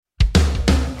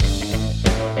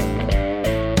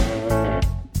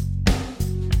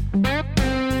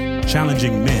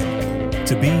challenging men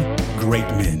to be great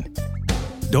men.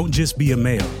 Don't just be a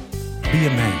male, be a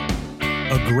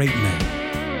man, a great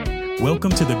man.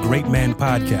 Welcome to the Great Man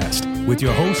Podcast with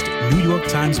your host, New York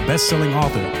Times bestselling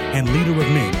author and leader of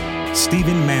men,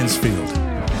 Stephen Mansfield.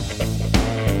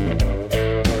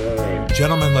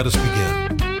 Gentlemen, let us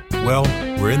begin. Well,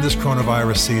 we're in this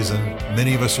coronavirus season.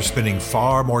 Many of us are spending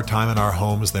far more time in our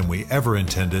homes than we ever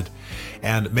intended.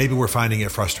 And maybe we're finding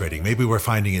it frustrating. Maybe we're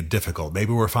finding it difficult.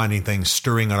 Maybe we're finding things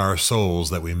stirring in our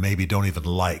souls that we maybe don't even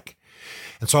like.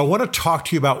 And so I want to talk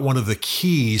to you about one of the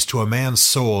keys to a man's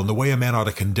soul and the way a man ought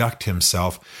to conduct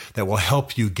himself that will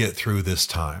help you get through this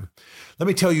time. Let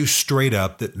me tell you straight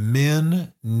up that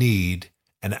men need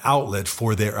an outlet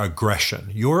for their aggression.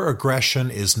 Your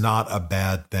aggression is not a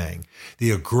bad thing.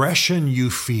 The aggression you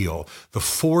feel, the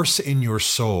force in your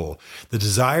soul, the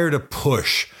desire to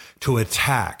push, to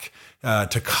attack,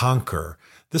 to conquer,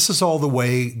 this is all the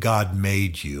way God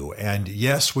made you. And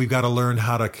yes, we've got to learn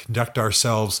how to conduct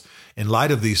ourselves in light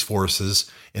of these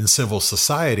forces in civil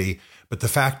society. But the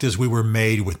fact is we were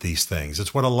made with these things.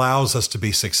 It's what allows us to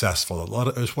be successful.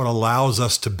 It's what allows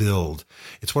us to build.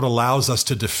 It's what allows us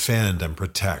to defend and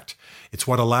protect. It's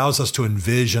what allows us to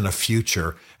envision a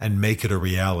future and make it a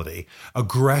reality.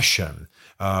 Aggression,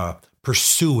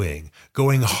 pursuing,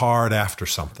 going hard after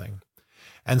something.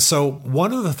 And so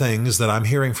one of the things that I'm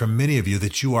hearing from many of you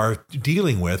that you are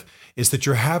dealing with is that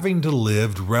you're having to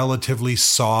live relatively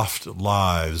soft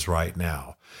lives right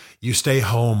now. You stay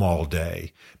home all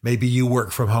day. Maybe you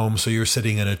work from home, so you're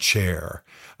sitting in a chair.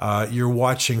 You're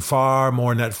watching far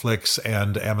more Netflix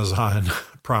and Amazon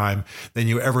Prime than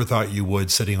you ever thought you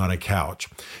would sitting on a couch.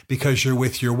 Because you're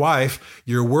with your wife,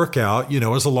 your workout,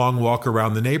 is a long walk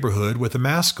around the neighborhood with a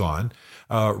mask on,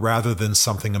 rather than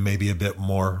something maybe a bit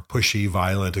more pushy,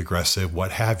 violent, aggressive,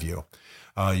 what have you.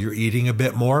 You're eating a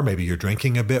bit more, maybe you're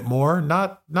drinking a bit more,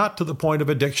 not to the point of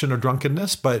addiction or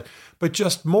drunkenness, but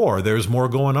just more. There's more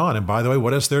going on. And by the way,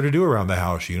 what is there to do around the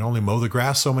house? You can only mow the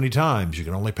grass so many times. You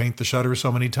can only paint the shutters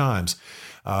so many times.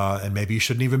 And maybe you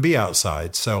shouldn't even be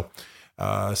outside. So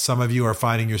some of you are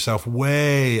finding yourself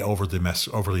way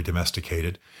overly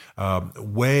domesticated,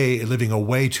 living a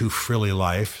way too frilly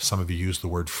life. Some of you use the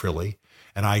word frilly,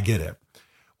 and I get it.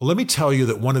 Well, let me tell you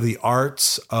that one of the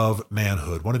arts of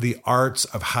manhood, one of the arts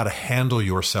of how to handle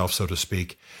yourself, so to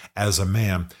speak, as a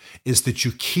man, is that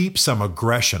you keep some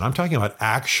aggression. I'm talking about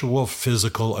actual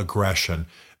physical aggression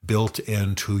built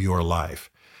into your life.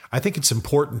 I think it's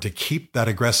important to keep that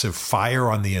aggressive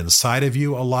fire on the inside of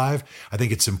you alive. I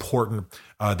think it's important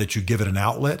that you give it an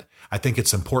outlet. I think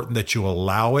it's important that you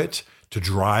allow it to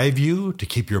drive you, to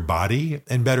keep your body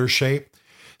in better shape.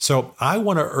 So I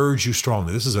want to urge you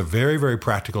strongly. This is a very, very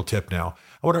practical tip now.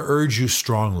 I want to urge you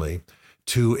strongly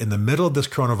to, in the middle of this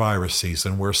coronavirus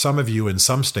season, where some of you in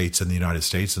some states in the United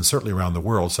States and certainly around the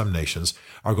world, some nations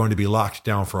are going to be locked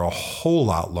down for a whole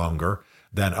lot longer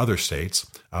than other states.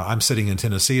 I'm sitting in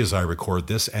Tennessee as I record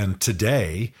this. And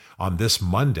today, on this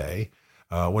Monday,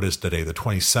 what is today, the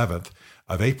 27th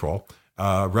of April,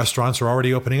 restaurants are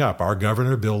already opening up. Our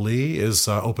governor, Bill Lee, is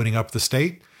opening up the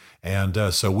state.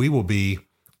 And so we will be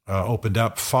opened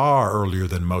up far earlier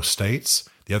than most states.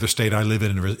 The other state I live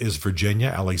in is Virginia,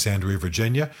 Alexandria,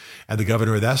 Virginia, and the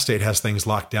governor of that state has things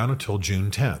locked down until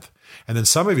June 10th. And then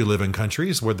some of you live in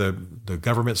countries where the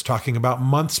government's talking about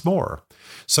months more.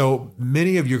 So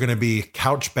many of you are going to be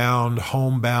couch-bound,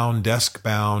 home-bound,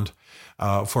 desk-bound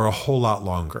for a whole lot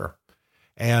longer.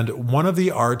 And one of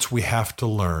the arts we have to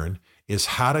learn is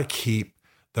how to keep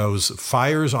those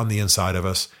fires on the inside of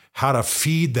us, how to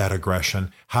feed that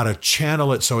aggression, how to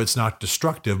channel it so it's not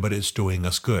destructive, but it's doing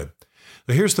us good.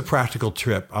 So here's the practical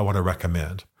tip I want to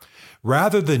recommend.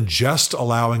 Rather than just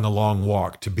allowing a long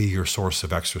walk to be your source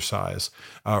of exercise,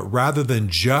 rather than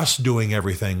just doing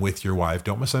everything with your wife,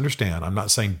 don't misunderstand. I'm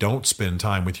not saying don't spend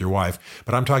time with your wife,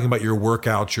 but I'm talking about your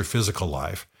workouts, your physical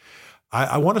life.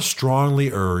 I want to strongly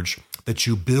urge that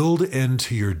you build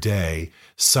into your day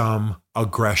some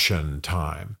aggression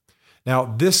time. Now,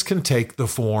 this can take the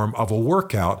form of a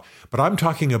workout, but I'm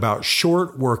talking about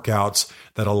short workouts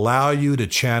that allow you to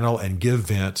channel and give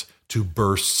vent to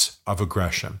bursts of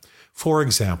aggression. For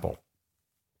example,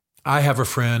 I have a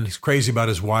friend, he's crazy about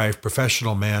his wife,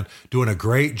 professional man, doing a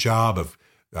great job of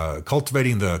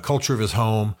cultivating the culture of his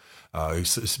home,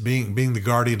 he's being the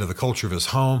guardian of the culture of his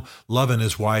home, loving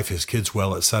his wife, his kids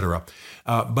well, etc.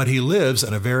 But he lives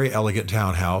in a very elegant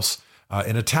townhouse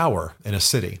in a tower in a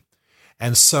city.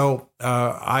 And so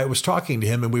I was talking to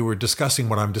him and we were discussing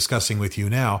what I'm discussing with you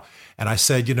now. And I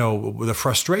said, the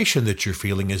frustration that you're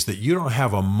feeling is that you don't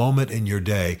have a moment in your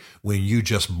day when you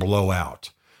just blow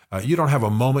out. You don't have a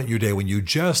moment in your day when you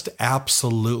just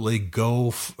absolutely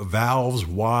go valves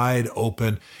wide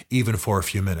open, even for a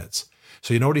few minutes.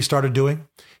 So you know what he started doing?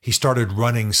 He started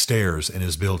running stairs in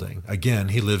his building. Again,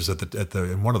 he lives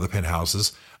in one of the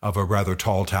penthouses of a rather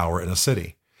tall tower in a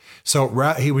city. So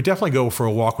he would definitely go for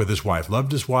a walk with his wife,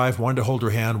 loved his wife, wanted to hold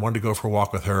her hand, wanted to go for a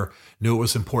walk with her, knew it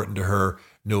was important to her,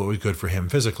 knew it was good for him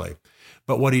physically.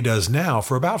 But what he does now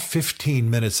for about 15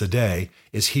 minutes a day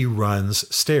is he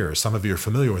runs stairs. Some of you are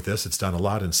familiar with this. It's done a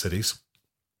lot in cities.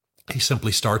 He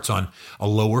simply starts on a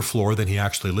lower floor than he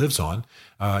actually lives on.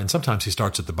 And sometimes he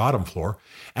starts at the bottom floor,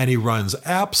 and he runs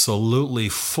absolutely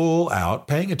full out,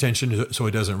 paying attention so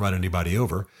he doesn't run anybody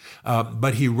over.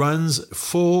 But he runs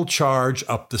full charge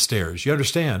up the stairs. You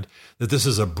understand that this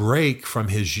is a break from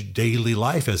his daily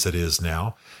life as it is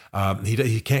now.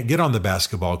 He can't get on the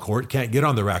basketball court, can't get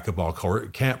on the racquetball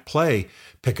court, can't play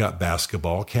pickup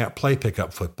basketball, can't play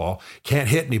pickup football, can't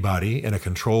hit anybody in a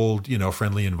controlled,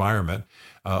 friendly environment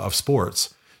of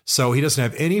sports. So he doesn't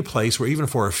have any place where even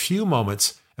for a few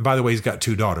moments, and by the way, he's got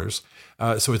 2 daughters,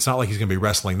 so it's not like he's going to be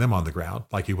wrestling them on the ground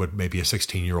like he would maybe a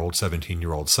 16-year-old,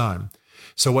 17-year-old son.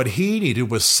 So what he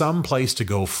needed was some place to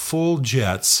go full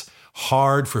jets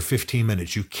hard for 15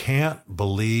 minutes. You can't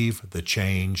believe the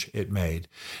change it made.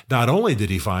 Not only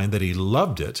did he find that he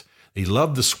loved it, he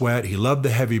loved the sweat, he loved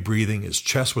the heavy breathing, his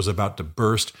chest was about to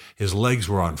burst, his legs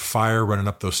were on fire running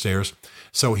up those stairs.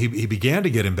 So he began to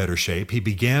get in better shape. He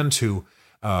began to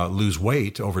lose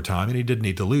weight over time, and he didn't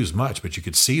need to lose much, but you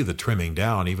could see the trimming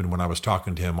down even when I was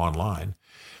talking to him online.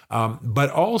 But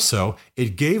also,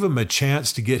 it gave him a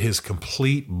chance to get his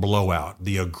complete blowout.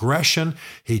 The aggression,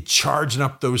 he charging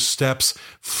up those steps,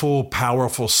 full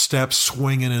powerful steps,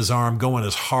 swinging his arm, going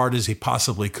as hard as he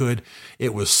possibly could.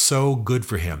 It was so good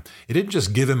for him. It didn't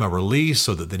just give him a release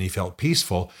so that then he felt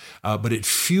peaceful, but it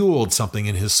fueled something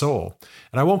in his soul.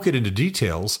 And I won't get into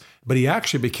details, but he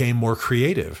actually became more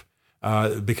creative.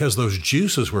 Because those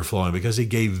juices were flowing, because he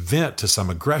gave vent to some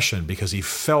aggression, because he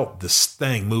felt this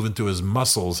thing moving through his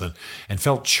muscles and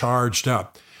felt charged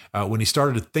up. When he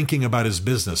started thinking about his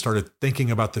business, started thinking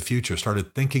about the future,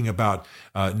 started thinking about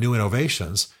new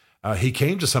innovations, he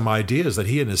came to some ideas that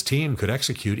he and his team could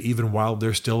execute even while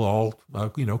they're still all,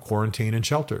 quarantined and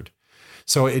sheltered.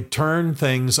 So it turned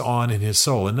things on in his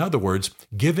soul. In other words,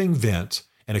 giving vent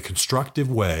in a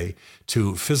constructive way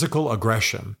to physical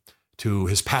aggression, to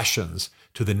his passions,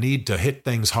 to the need to hit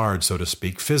things hard, so to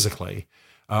speak, physically,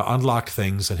 unlocked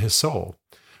things in his soul.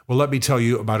 Well, let me tell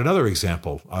you about another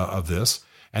example of this,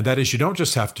 and that is you don't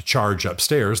just have to charge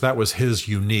upstairs. That was his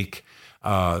unique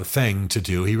thing to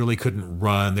do. He really couldn't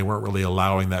run. They weren't really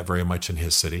allowing that very much in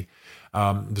his city,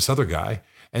 this other guy.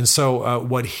 And so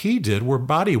what he did were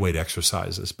body weight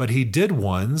exercises, but he did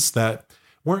ones that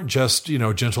weren't just,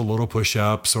 gentle little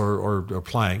push-ups or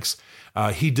planks.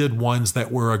 He did ones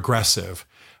that were aggressive.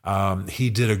 He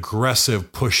did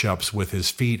aggressive push-ups with his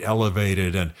feet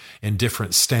elevated and in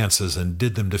different stances and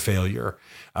did them to failure.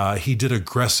 He did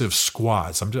aggressive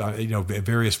squats,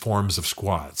 various forms of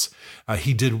squats.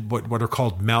 He did what are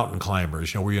called mountain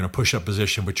climbers, where you're in a push-up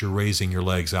position, but you're raising your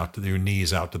legs out to your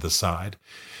knees out to the side.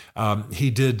 He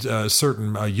did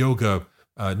certain yoga,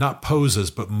 not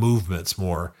poses, but movements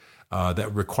more.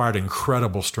 That required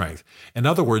incredible strength. In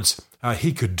other words,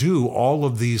 he could do all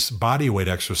of these body weight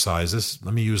exercises,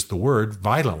 let me use the word,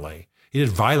 violently. He did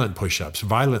violent push-ups,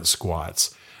 violent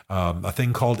squats, a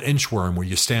thing called inchworm, where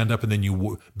you stand up and then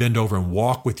you bend over and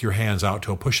walk with your hands out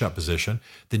to a push-up position.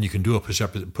 Then you can do a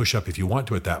push-up if you want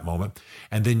to at that moment.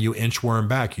 And then you inchworm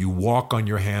back. You walk on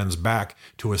your hands back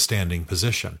to a standing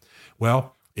position.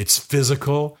 Well, it's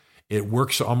physical. It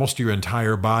works almost your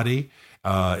entire body.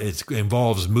 It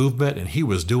involves movement, and he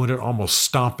was doing it, almost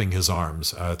stomping his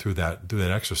arms through that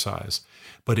exercise.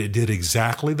 But it did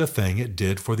exactly the thing it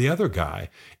did for the other guy.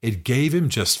 It gave him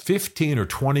just 15 or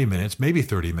 20 minutes, maybe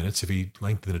 30 minutes if he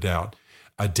lengthened it out,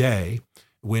 a day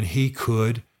when he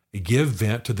could give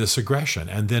vent to this aggression.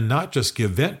 And then not just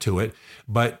give vent to it,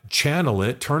 but channel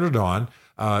it, turn it on,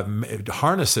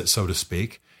 harness it, so to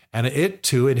speak. And it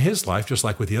too, in his life, just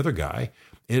like with the other guy,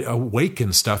 it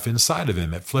awakened stuff inside of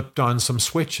him. It flipped on some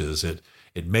switches.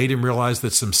 It made him realize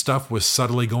that some stuff was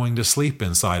subtly going to sleep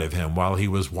inside of him while he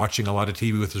was watching a lot of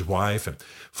TV with his wife and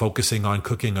focusing on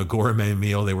cooking a gourmet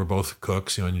meal. They were both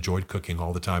cooks, enjoyed cooking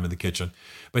all the time in the kitchen.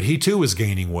 But he too was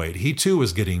gaining weight. He too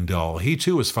was getting dull. He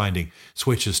too was finding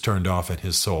switches turned off in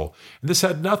his soul. And this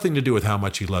had nothing to do with how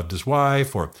much he loved his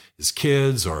wife or his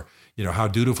kids or, how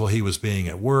dutiful he was being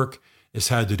at work. This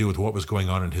had to do with what was going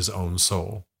on in his own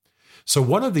soul. So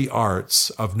one of the arts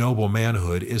of noble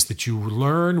manhood is that you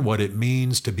learn what it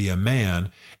means to be a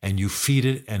man and you feed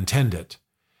it and tend it.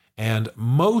 And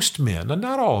most men, and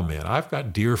not all men, I've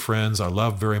got dear friends I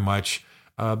love very much.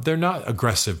 They're not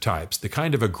aggressive types. The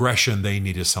kind of aggression they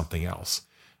need is something else.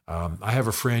 I have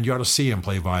a friend, you ought to see him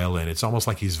play violin. It's almost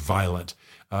like he's violent,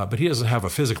 but he doesn't have a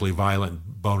physically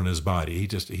violent bone in his body.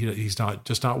 He's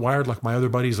not wired like my other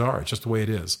buddies are. It's just the way it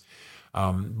is.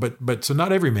 But so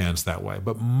not every man's that way.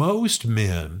 But most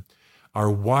men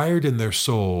are wired in their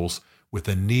souls with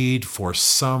a need for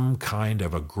some kind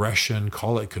of aggression,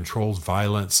 call it controlled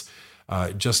violence,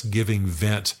 just giving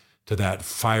vent to that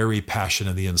fiery passion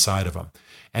in the inside of them.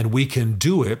 And we can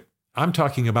do it. I'm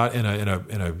talking about in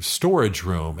a storage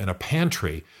room, in a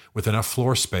pantry with enough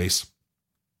floor space.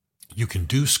 You can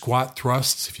do squat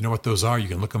thrusts. If you know what those are, you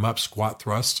can look them up, squat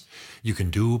thrusts. You can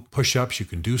do push-ups. You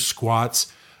can do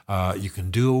squats. You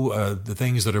can do the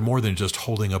things that are more than just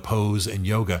holding a pose in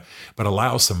yoga, but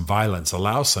allow some violence,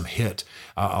 allow some hit,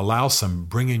 allow some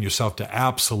bringing yourself to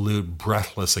absolute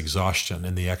breathless exhaustion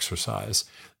in the exercise.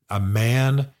 A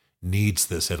man needs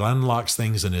this. It unlocks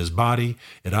things in his body.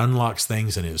 It unlocks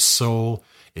things in his soul.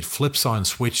 It flips on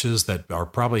switches that are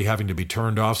probably having to be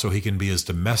turned off so he can be as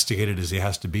domesticated as he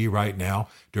has to be right now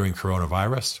during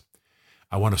coronavirus.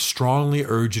 I want to strongly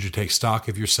urge you to take stock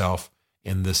of yourself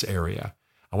in this area.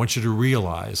 I want you to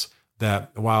realize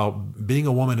that while being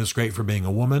a woman is great for being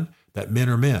a woman, that men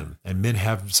are men, and men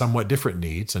have somewhat different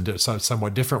needs and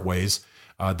somewhat different ways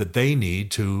that they need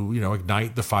to,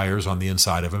 ignite the fires on the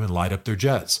inside of them and light up their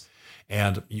jets.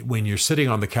 And when you're sitting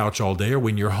on the couch all day, or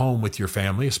when you're home with your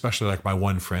family, especially like my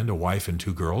one friend, a wife and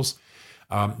 2 girls,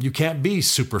 you can't be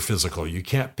super physical. You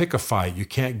can't pick a fight. You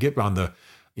can't get on the,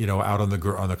 out on the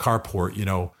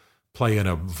carport, playing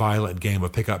a violent game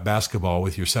of pickup basketball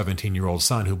with your 17-year-old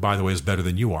son, who, by the way, is better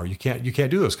than you are. You can't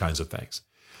do those kinds of things.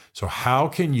 So how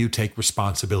can you take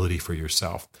responsibility for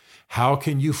yourself? How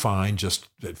can you find just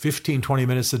 15, 20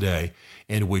 minutes a day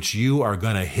in which you are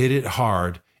going to hit it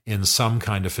hard in some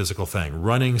kind of physical thing?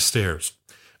 Running stairs.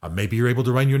 Maybe you're able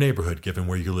to run your neighborhood, given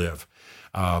where you live.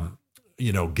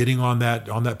 Getting on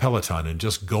that Peloton and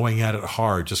just going at it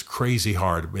hard, just crazy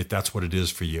hard, if that's what it is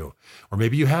for you. Or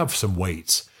maybe you have some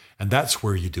weights, and that's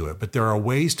where you do it. But there are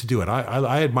ways to do it.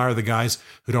 I admire the guys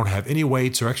who don't have any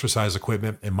weights or exercise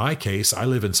equipment. In my case, I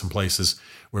live in some places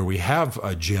where we have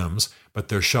gyms, but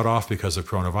they're shut off because of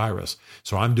coronavirus.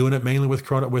 So I'm doing it mainly with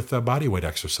body weight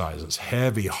exercises,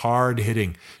 heavy, hard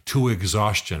hitting to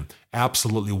exhaustion,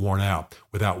 absolutely worn out,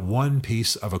 without one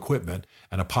piece of equipment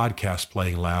and a podcast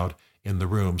playing loud in the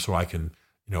room so I can,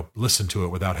 listen to it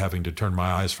without having to turn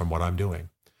my eyes from what I'm doing.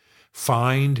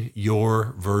 Find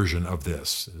your version of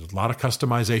this. There's a lot of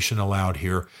customization allowed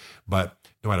here, but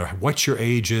no matter what your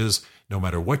age is, no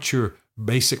matter what your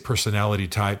basic personality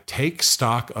type, take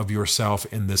stock of yourself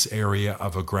in this area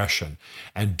of aggression,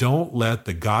 and don't let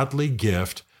the godly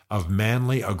gift of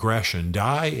manly aggression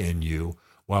die in you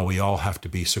while we all have to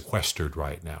be sequestered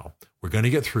right now. We're going to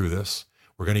get through this.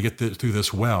 We're going to get through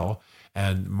this well.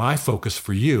 And my focus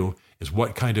for you is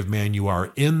what kind of man you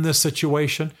are in this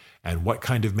situation and what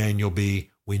kind of man you'll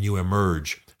be when you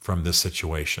emerge from this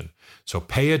situation. So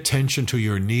pay attention to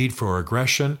your need for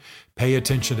aggression. Pay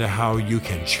attention to how you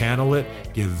can channel it,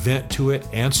 give vent to it,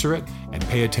 answer it, and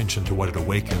pay attention to what it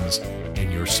awakens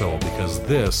in your soul, because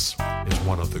this is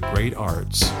one of the great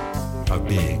arts of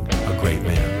being a great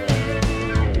man.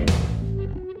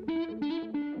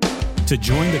 To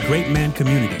join the Great Man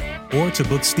community or to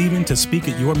book Stephen to speak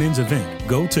at your men's event,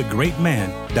 go to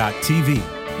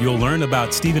greatman.tv. You'll learn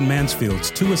about Stephen Mansfield's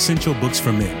 2 essential books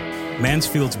for men,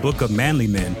 Mansfield's Book of Manly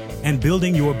Men and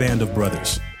Building Your Band of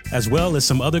Brothers, as well as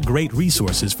some other great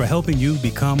resources for helping you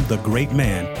become the great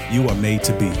man you are made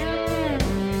to be.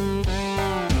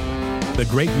 The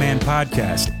Great Man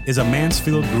Podcast is a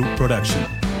Mansfield Group production.